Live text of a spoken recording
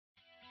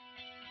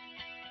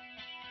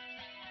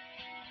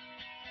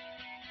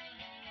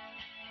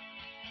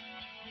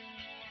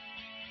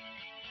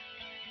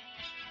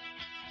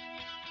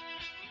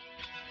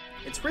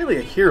It's really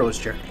a hero's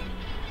journey.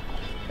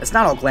 It's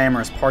not all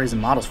glamorous parties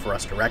and models for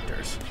us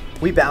directors.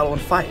 We battle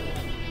and fight.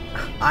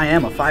 I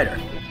am a fighter.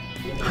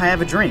 I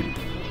have a dream.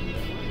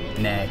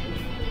 Nay,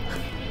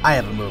 I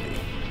have a movie.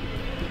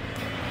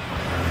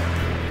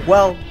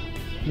 Well,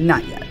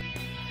 not yet.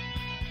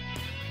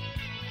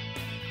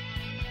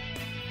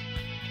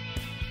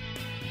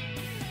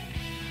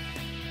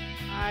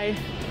 I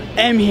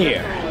am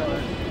here.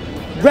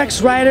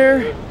 Rex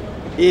Ryder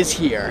is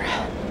here.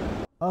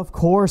 Of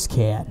course,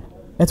 kid.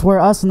 It's where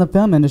us in the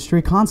film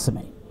industry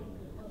consummate.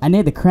 I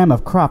need the creme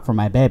of crop for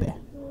my baby.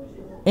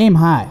 Aim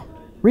high.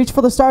 Reach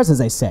for the stars, as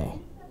they say.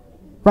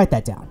 Write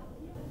that down.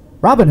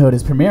 Robin Hood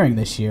is premiering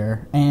this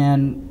year,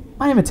 and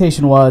my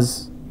invitation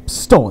was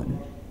stolen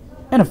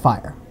in a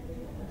fire.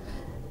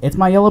 It's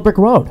my yellow brick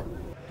road.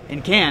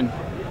 In Cannes,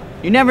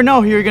 you never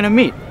know who you're gonna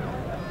meet.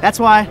 That's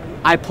why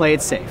I play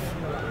it safe.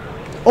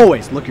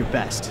 Always look your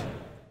best.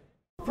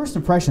 First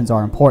impressions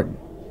are important.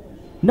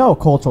 No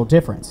cultural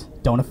difference.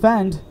 Don't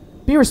offend.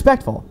 Be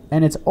respectful,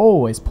 and it's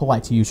always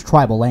polite to use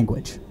tribal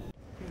language.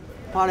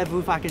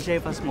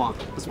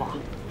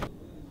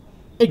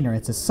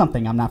 Ignorance is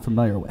something I'm not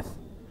familiar with.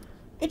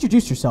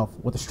 Introduce yourself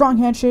with a strong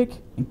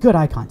handshake and good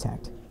eye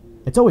contact.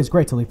 It's always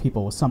great to leave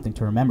people with something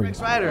to remember you. Rex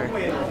Ryder.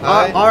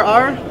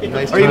 RR?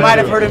 Nice, or you might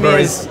have heard of me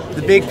as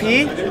the Big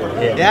P?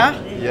 Yeah?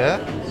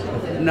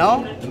 Yeah?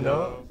 No?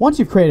 No. Once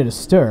you've created a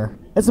stir,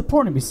 it's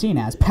important to be seen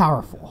as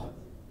powerful.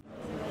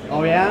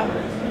 Oh yeah?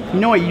 You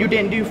know what you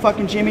didn't do,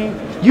 fucking Jimmy?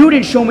 You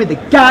didn't show me the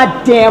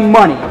goddamn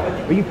money.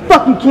 Are you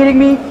fucking kidding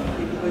me?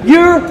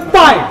 You're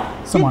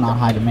fired! Someone on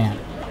high demand.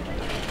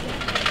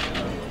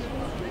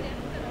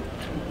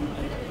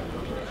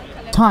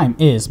 Time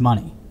is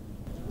money.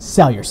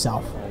 Sell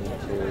yourself.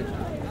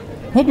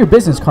 Hand your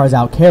business cards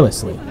out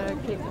carelessly.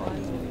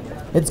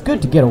 It's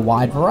good to get a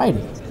wide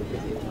variety.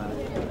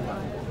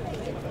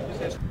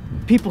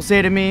 People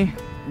say to me,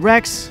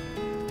 Rex,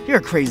 you're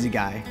a crazy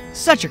guy.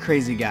 Such a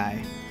crazy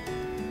guy.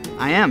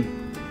 I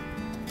am.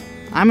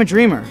 I'm a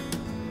dreamer.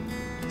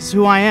 This is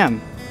who I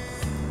am.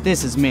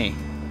 This is me.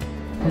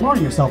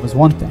 Promoting yourself is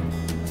one thing.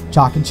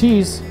 Chalk and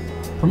cheese.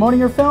 Promoting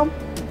your film?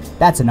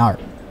 That's an art.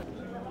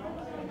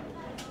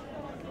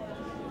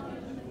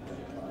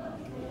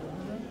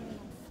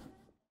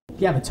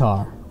 The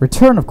Avatar,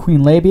 Return of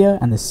Queen Labia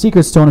and the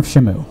Secret Stone of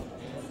Shamu.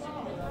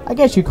 I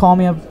guess you call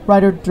me a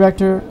writer,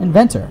 director,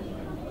 inventor.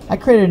 I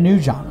created a new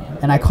genre,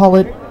 and I call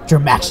it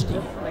Dramacity.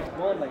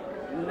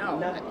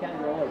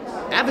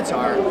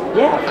 Avatar?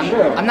 Yeah,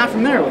 sure. I'm not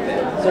familiar with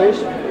it. So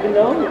you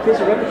know, it's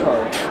a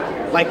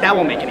repertoire. Like that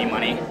won't make any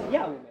money.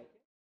 Yeah, we'll make it.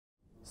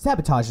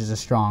 Sabotage is a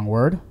strong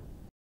word.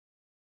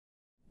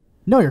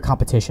 Know your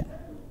competition.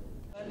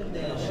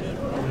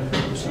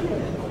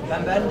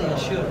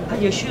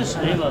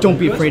 Don't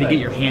be afraid to get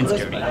your hands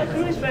dirty.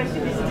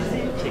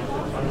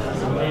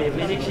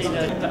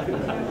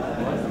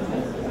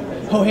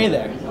 Oh, hey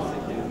there.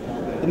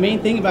 The main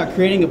thing about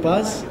creating a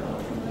buzz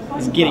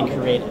is getting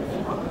creative.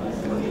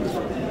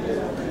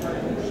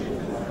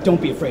 Don't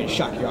be afraid to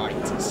shock your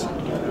audiences.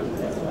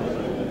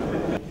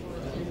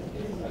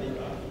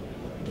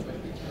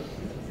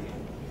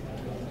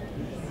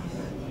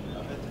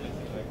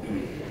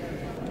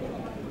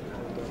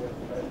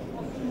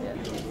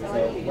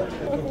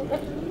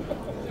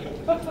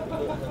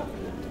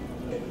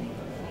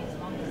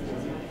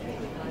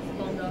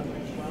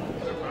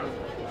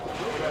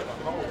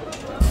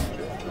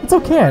 It's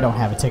okay I don't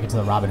have a ticket to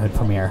the Robin Hood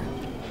premiere.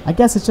 I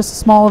guess it's just a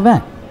small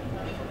event.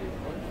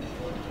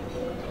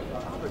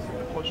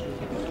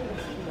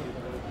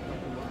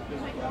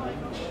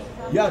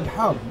 يا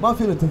نحام ما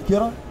فينا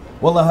تذكرة؟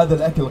 والله هذا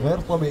الأكل غير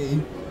طبيعي.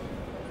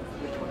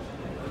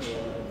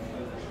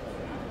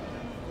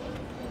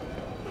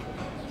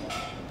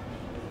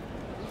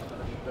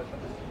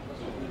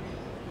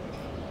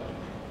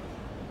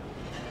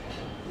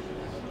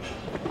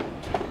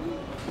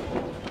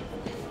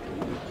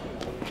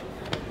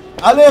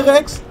 Allez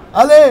Rex,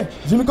 allez,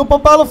 je ne comprends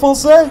pas le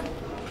français.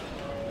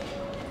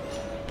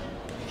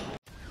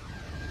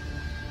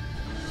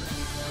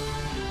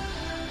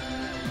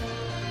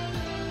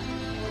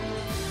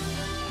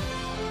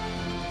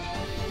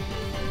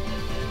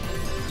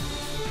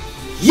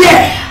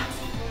 Yeah!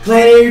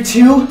 Gladiator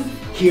 2,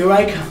 here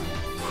I come.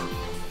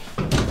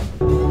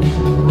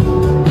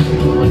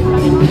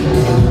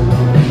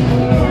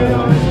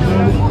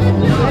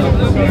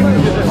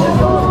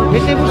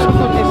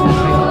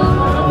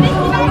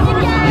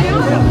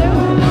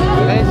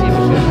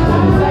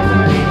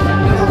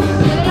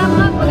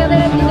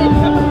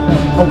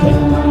 Okay.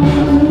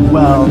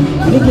 Well,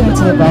 we didn't get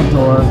into the back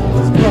door.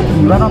 There's a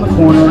VIP right on the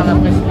corner.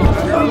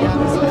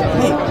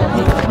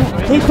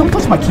 Hey, don't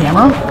touch my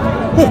camera.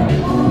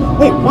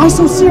 Hey, why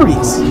so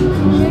serious?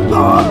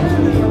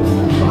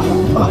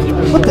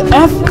 What the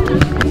F?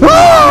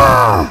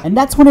 Ah! And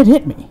that's when it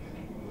hit me.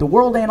 The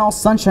world ain't all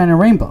sunshine and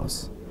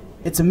rainbows.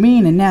 It's a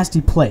mean and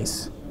nasty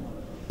place.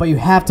 But you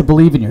have to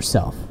believe in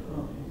yourself.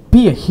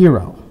 Be a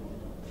hero.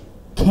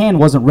 Cannes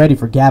wasn't ready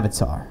for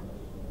Gavatar,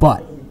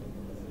 but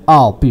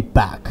I'll be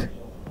back.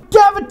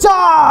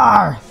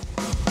 Gavatar!